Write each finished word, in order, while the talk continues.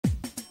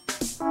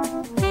Well,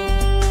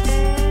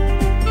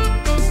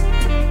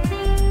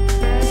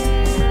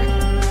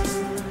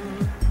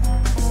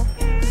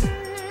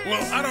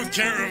 I don't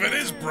care if it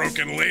is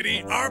broken,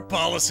 lady. Our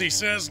policy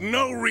says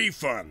no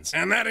refunds,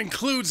 and that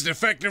includes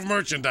defective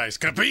merchandise,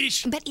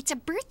 capiche? But it's a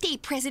birthday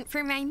present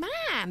for my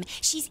mom.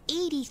 She's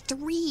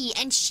 83,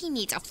 and she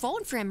needs a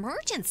phone for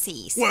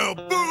emergencies. Well,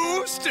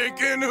 boo,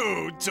 stinking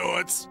who,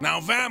 toots? Now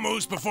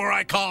vamoose before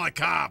I call a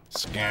cop.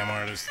 Scam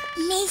artist.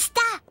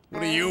 Mister,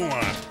 What do you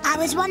want? I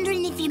was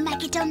wondering if you'd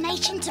make a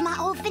donation to my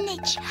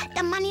orphanage.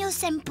 The money will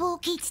send poor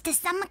kids to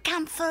summer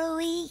camp for a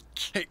week.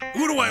 Hey,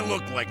 who do I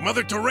look like,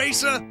 Mother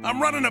Teresa?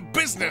 I'm running a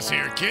business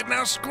here, kid.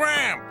 Now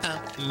scram!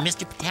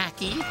 Mr.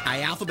 Pataki,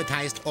 I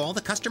alphabetized all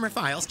the customer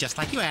files just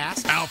like you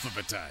asked.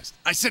 Alphabetized.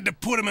 I said to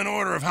put them in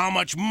order of how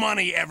much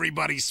money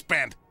everybody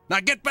spent.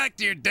 Now get back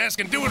to your desk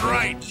and do it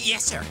right.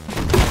 Yes, sir.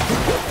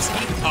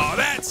 Oh,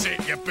 that's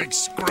it, you big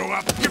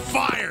screw-up. You're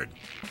fired.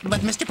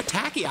 But Mr.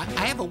 Pataki,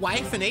 I have a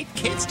wife and 8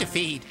 kids to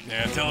feed.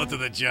 Yeah, tell it to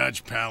the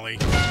judge, Pally.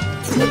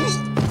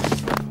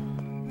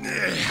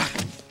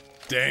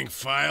 Dang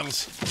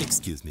files.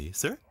 Excuse me,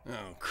 sir?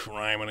 Oh,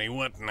 criminy,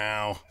 what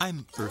now?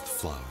 I'm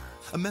Earthflower,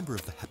 a member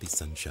of the Happy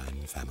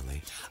Sunshine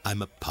family.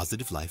 I'm a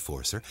positive life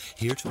forcer,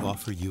 here to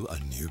offer you a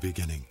new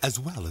beginning, as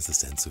well as a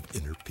sense of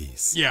inner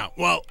peace. Yeah,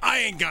 well, I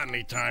ain't got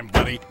any time,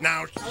 buddy.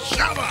 Now,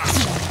 shove up!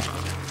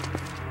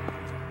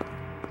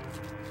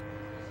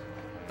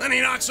 Then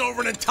he knocks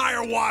over an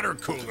entire water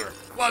cooler.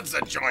 Floods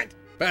the joint.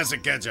 Pass the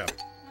ketchup.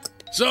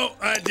 So,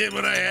 I did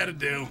what I had to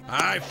do.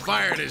 I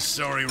fired his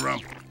sorry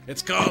rump.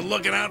 It's called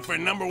looking out for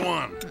number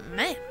one.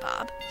 Man,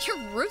 Bob, you're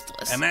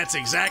ruthless. And that's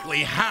exactly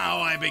how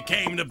I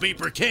became the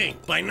Beeper King.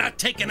 By not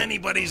taking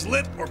anybody's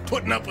lip or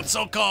putting up with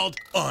so-called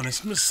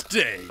honest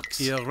mistakes.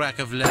 Your rack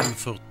of lamb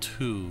for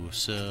 2,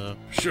 sir.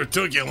 Sure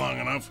took you long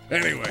enough.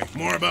 Anyway,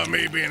 more about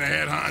me being a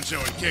head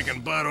honcho and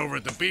kicking butt over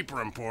at the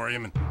Beeper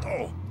Emporium and...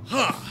 Oh,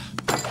 huh.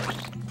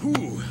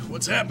 Ooh,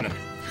 what's happening?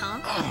 Huh?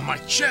 Oh, my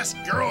chest,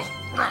 girl.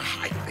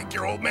 I think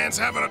your old man's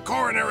having a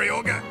coronary,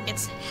 Olga.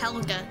 It's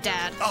Helga,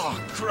 Dad.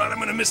 Oh, crud, I'm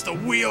gonna miss the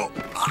wheel.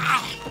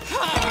 Ah!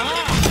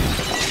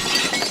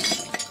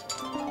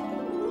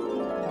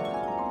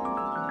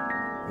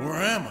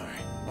 Where am I?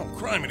 Oh,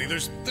 criminy,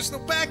 there's no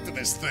back to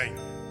this thing.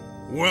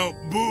 Well,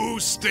 boo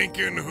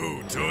stinking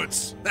who,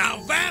 toots? Now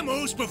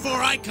vamoose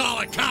before I call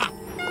a cop.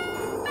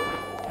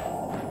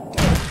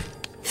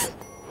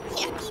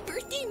 Happy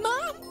birthday,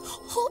 Mom.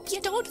 Hope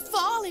you don't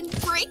fall and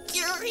break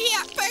your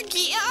hip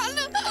again.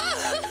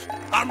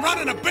 I'm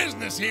running a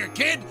business here,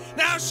 kid.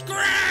 Now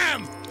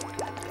scram!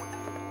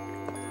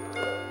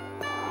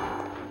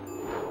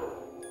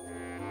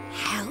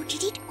 How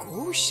did it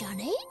go,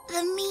 Sonny?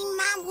 The mean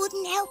man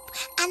wouldn't help,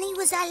 and he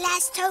was our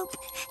last hope.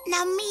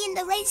 Now me and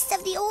the rest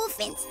of the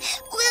orphans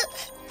will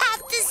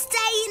have to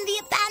stay in the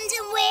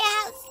abandoned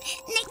warehouse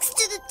next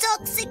to the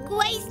toxic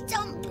waste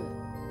dump.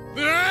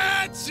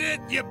 That's it,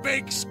 you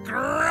big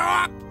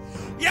screw-up!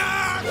 You're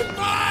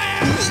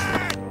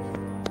fired!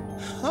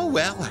 Oh,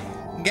 well,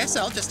 guess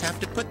I'll just have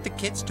to put the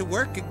kids to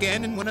work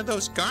again in one of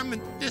those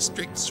garment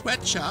district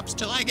sweatshops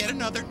till I get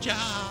another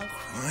job.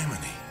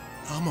 Criminy,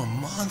 I'm a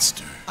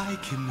monster. I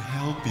can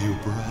help you,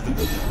 brother.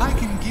 I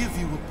can give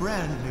you a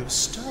brand new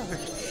start.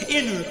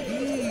 Inner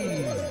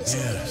peace.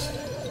 Yes.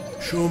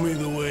 Show me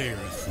the way,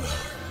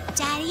 Earthflower.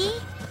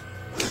 Daddy,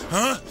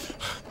 Huh?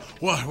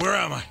 What? Where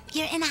am I?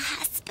 you're in a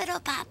hospital,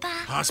 Papa.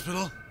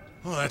 Hospital?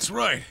 Oh, that's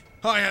right.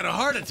 I had a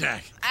heart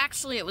attack.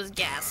 Actually, it was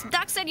gas.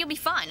 Doc said you'll be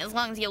fine as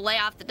long as you lay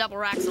off the double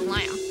racks of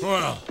lamb.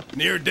 Well,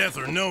 near death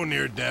or no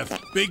near death,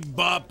 Big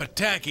Bob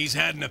Pataki's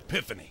had an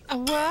epiphany. A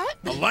what?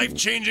 A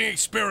life-changing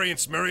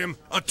experience, Miriam.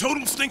 A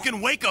total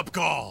stinking wake-up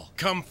call.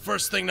 Come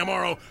first thing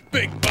tomorrow,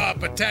 Big Bob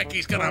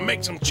Pataki's gonna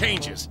make some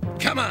changes.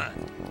 Come on.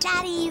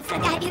 Daddy, you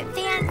forgot your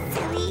fan,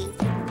 silly.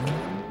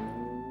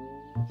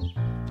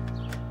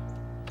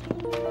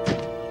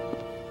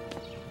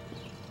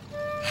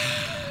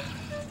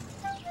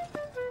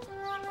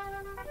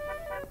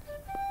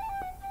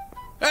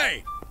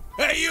 Hey!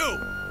 Hey, you!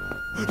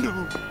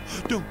 No,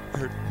 don't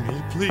hurt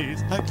me,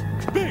 please. I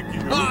beg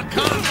you. Oh,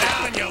 calm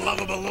down, you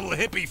lovable little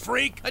hippie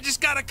freak. I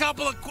just got a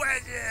couple of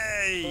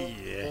questions.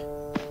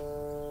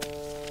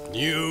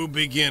 New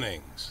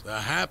beginnings. The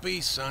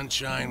Happy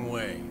Sunshine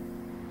Way.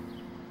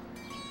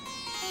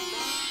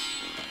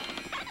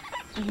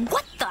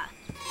 What the?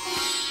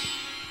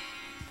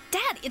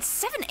 Dad, it's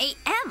 7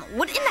 a.m.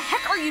 What in the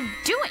heck are you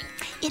doing?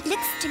 It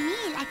looks to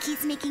me like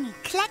he's making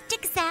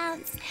eclectic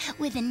sounds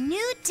with a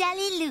new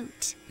deli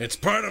lute. It's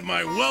part of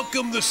my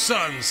Welcome the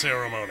Sun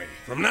ceremony.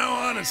 From now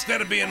on,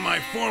 instead of being my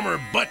former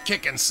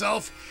butt-kicking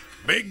self,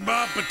 Big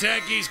Bob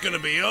Pataki's gonna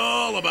be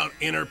all about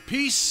inner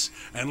peace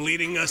and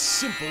leading a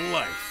simple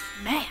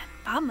life. Man,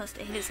 Bob must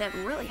have hit his head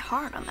really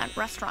hard on that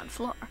restaurant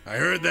floor. I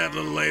heard that,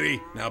 little lady.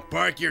 Now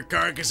park your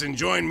carcass and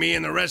join me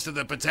and the rest of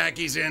the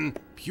Patakis in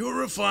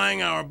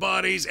purifying our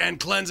bodies and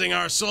cleansing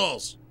our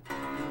souls.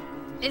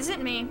 Is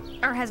it me?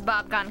 Or has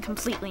Bob gone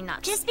completely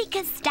nuts? Just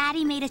because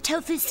Daddy made a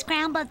tofu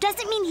scramble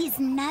doesn't mean he's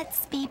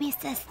nuts, baby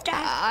sister.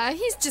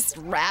 He's just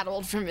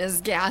rattled from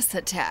his gas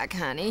attack,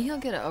 honey. He'll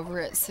get over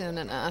it soon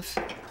enough.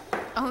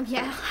 Oh,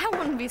 yeah? I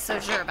wouldn't be so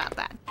sure about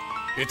that.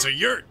 It's a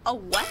yurt. A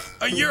what?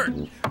 A yurt.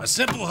 A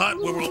simple hut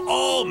where we'll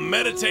all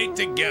meditate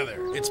together.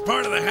 It's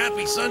part of the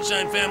Happy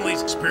Sunshine family's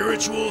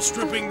spiritual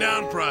stripping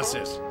down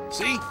process.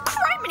 See?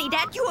 Criminy,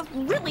 Dad, you have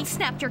really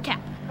snapped your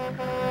cap.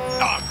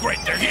 Ah, great,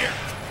 they're here.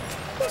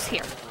 Who's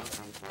here?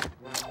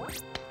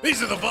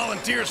 These are the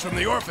volunteers from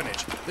the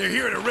orphanage. They're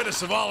here to rid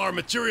us of all our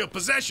material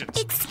possessions.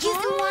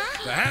 Excuse-moi?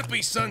 The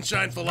Happy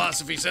Sunshine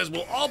philosophy says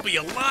we'll all be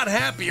a lot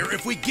happier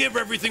if we give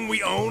everything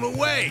we own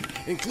away,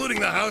 including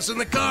the house and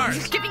the cars.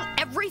 You're giving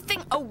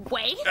everything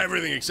away?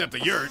 Everything except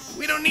the yurt.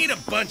 We don't need a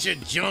bunch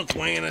of junk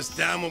weighing us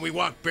down when we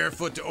walk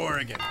barefoot to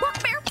Oregon.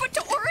 Walk barefoot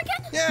to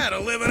Oregon? Yeah, to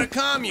live in a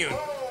commune.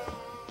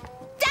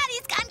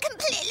 Daddy's gone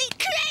completely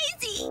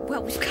crazy.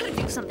 Well, we've got to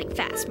do something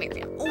fast,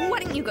 Miriam. Why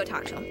don't you go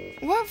talk to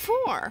him? What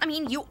for? I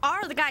mean, you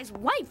are the guy's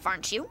wife,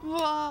 aren't you?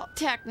 Well,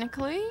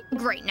 technically.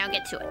 Great, now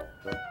get to it.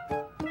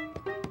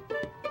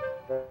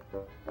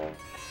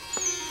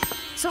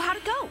 So how'd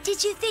it go?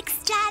 Did you fix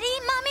Daddy,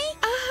 Mommy?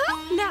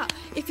 Uh-huh. Now,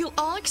 if you'll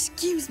all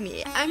excuse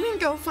me, I'm gonna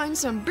go find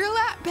some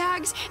burlap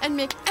bags and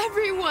make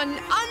everyone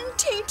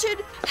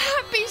untainted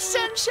Happy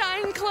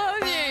Sunshine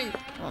clothing.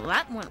 Well,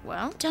 that went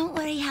well. Don't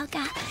worry,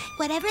 Helga.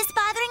 Whatever's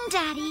bothering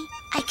Daddy,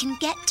 I can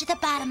get to the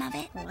bottom of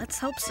it. Well, let's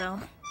hope so.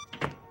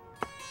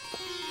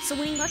 So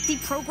any luck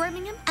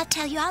deprogramming him? I'll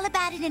tell you all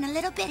about it in a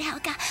little bit,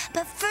 Helga.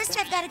 But first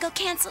I've got to go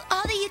cancel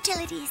all the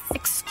utilities.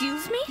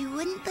 Excuse me? You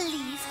wouldn't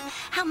believe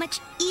how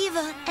much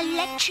evil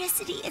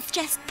electricity is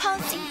just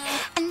pulsing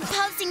and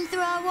pulsing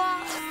through our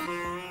walls.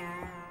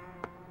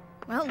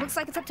 Well, it looks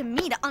like it's up to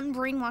me to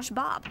unbrainwash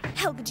Bob.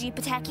 Helga G.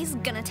 Pataki's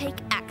gonna take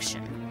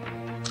action.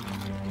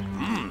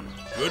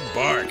 Good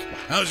bark.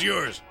 How's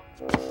yours?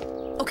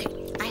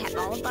 Okay, I had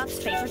all of Bob's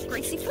favorite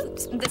greasy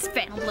foods. This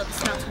fan will blow the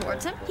smell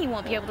towards him. He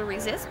won't be able to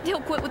resist.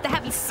 He'll quit with the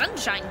Happy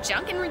Sunshine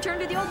junk and return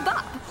to the old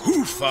Bob.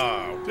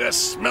 Hoofa! The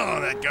smell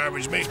of that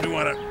garbage makes me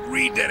want to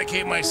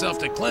rededicate myself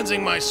to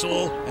cleansing my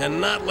soul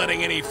and not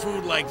letting any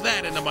food like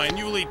that into my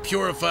newly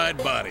purified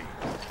body.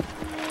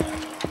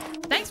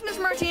 Thanks, Miss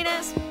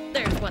Martinez.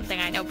 There's one thing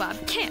I know Bob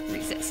can't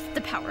resist,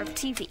 the power of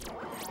TV.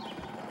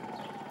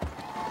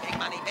 Big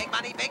money, big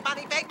money, big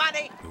money, big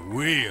money! The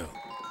wheel.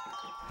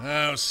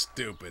 How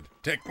stupid.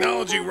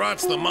 Technology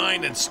rots the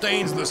mind and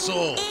stains the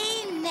soul.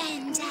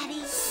 Amen,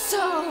 Daddy.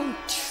 So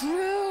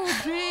true,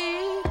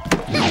 B.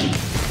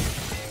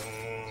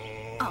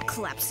 I'll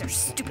collapse their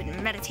stupid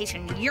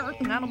meditation yurt,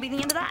 and that'll be the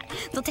end of that.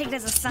 They'll take it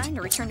as a sign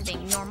to return to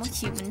being normal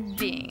human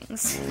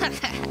beings.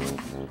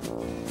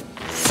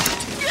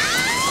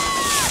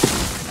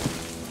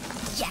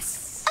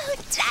 Yes! Oh,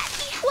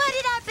 Daddy, why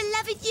did our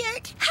beloved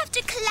yurt have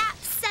to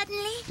collapse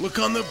suddenly? Look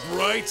on the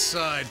bright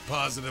side,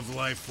 Positive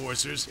Life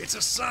Forcers. It's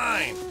a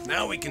sign.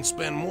 Now we can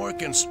spend more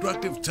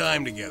constructive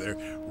time together,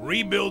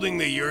 rebuilding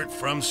the yurt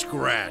from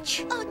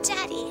scratch. Oh,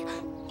 Daddy,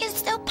 you're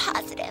so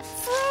positive.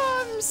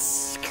 From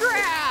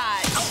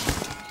scratch.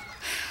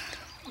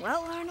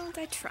 Well, Arnold,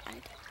 I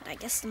tried. But I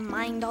guess the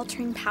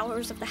mind-altering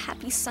powers of the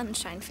Happy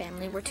Sunshine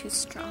family were too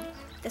strong.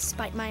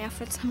 Despite my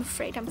efforts, I'm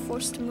afraid I'm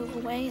forced to move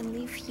away and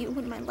leave you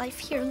and my life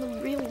here in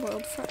the real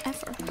world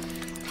forever.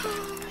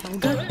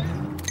 Helga?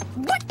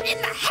 What in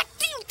the heck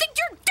do you think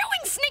you're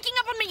doing, sneaking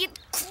up on me and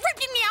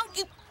creeping me out,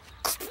 you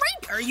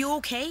creep? Are you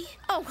okay?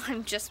 Oh,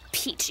 I'm just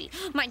peachy.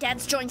 My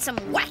dad's joined some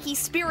wacky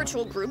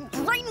spiritual group,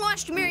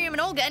 brainwashed Miriam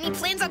and Olga, and he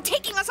plans on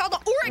taking us all to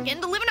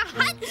Oregon to live in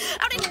a hut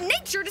out in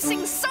nature to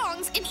sing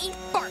songs and eat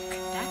bark.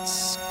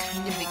 That's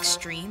kind of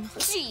extreme.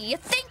 Gee, you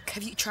think?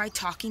 Have you tried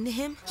talking to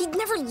him? He'd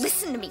never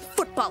listen to me,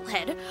 football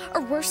head.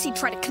 Or worse, he'd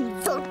try to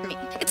convert me.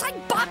 It's like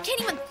Bob can't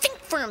even think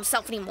for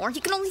himself anymore. He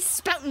can only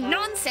spout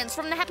nonsense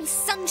from the Happy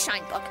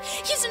Sunshine book.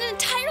 He's an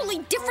entirely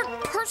different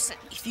person.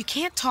 If you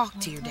can't talk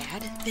to your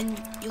dad, then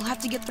you'll have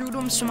to get through to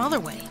him some other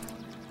way.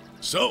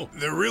 So,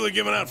 they're really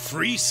giving out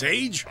free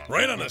sage?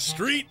 Right on the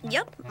street?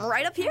 Yep,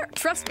 right up here.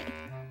 Trust me.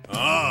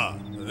 Ah,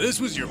 this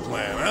was your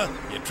plan,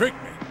 huh? You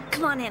tricked me.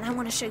 Come on in, I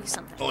want to show you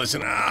something.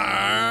 Listen,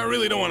 I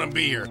really don't want to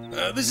be here.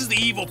 This is the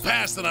evil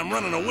past that I'm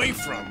running away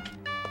from.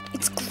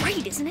 It's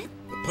great, isn't it?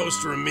 The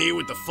poster of me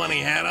with the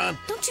funny hat on?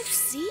 Don't you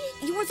see?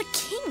 You were the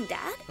king,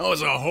 Dad. I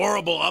was a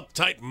horrible,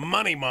 uptight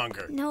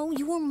moneymonger. No,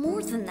 you were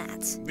more than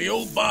that. The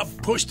old Bob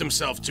pushed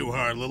himself too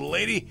hard, little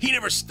lady. He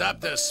never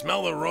stopped to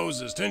smell the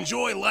roses, to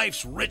enjoy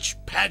life's rich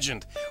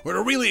pageant, or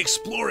to really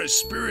explore his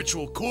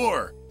spiritual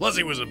core. Plus,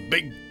 he was a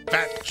big,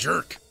 fat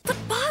jerk. But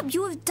Bob,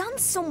 you have done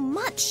so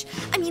much.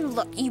 I mean,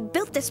 look, you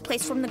built this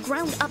place from the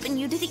ground up and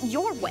you did it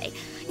your way.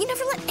 You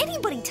never let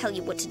anybody tell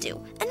you what to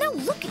do. And now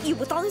look at you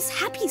with all this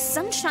Happy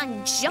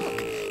Sunshine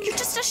junk. You're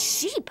just a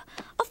sheep,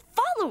 a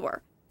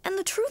follower. And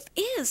the truth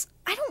is,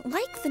 I don't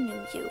like the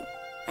new you.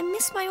 I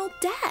miss my old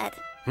dad.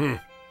 You're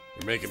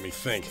making me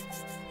think.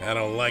 I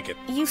don't like it.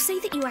 You say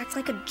that you act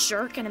like a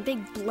jerk and a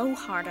big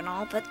blowhard and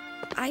all, but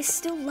I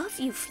still love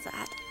you for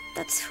that.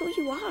 That's who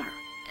you are.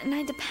 And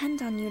I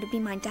depend on you to be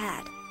my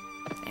dad.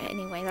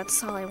 Anyway,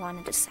 that's all I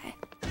wanted to say.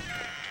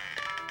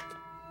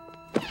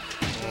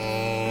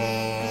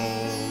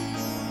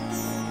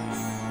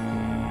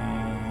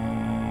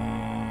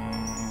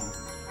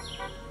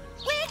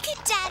 Where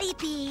could Daddy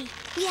be?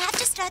 We have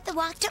to start the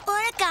walk to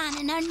Oregon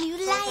in our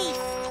new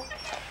life.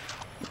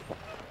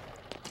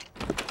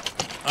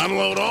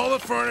 Unload all the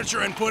furniture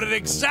and put it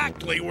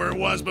exactly where it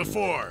was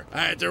before.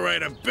 I had to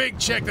write a big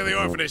check to the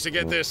orphanage to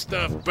get this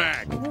stuff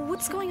back.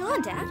 What's going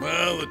on, Dad?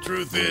 Well, the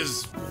truth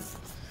is,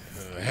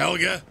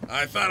 Helga,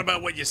 I thought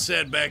about what you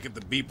said back at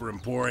the Beeper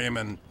Emporium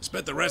and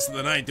spent the rest of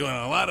the night doing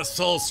a lot of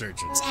soul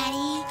searching.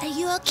 Daddy, are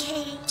you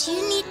okay? Do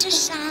you need to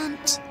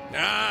shunt? Nah,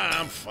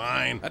 I'm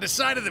fine. I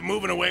decided that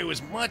moving away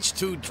was much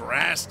too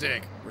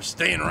drastic. We're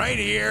staying right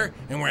here,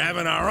 and we're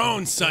having our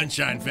own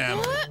Sunshine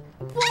family. What?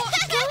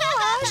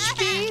 Gosh,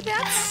 B,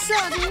 that's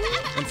sudden.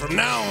 And from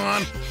now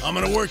on, I'm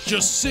gonna work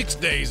just 6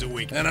 days a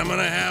week. And I'm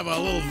gonna have a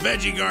little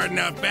veggie garden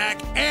out back,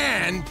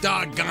 and,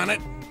 doggone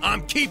it,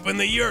 I'm keeping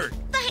the yurt.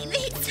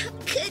 Finally, some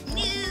good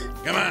news.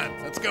 Come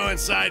on, let's go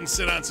inside and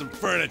sit on some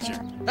furniture.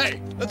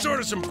 Hey, let's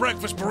order some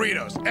breakfast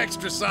burritos,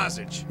 extra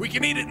sausage. We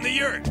can eat it in the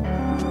yurt.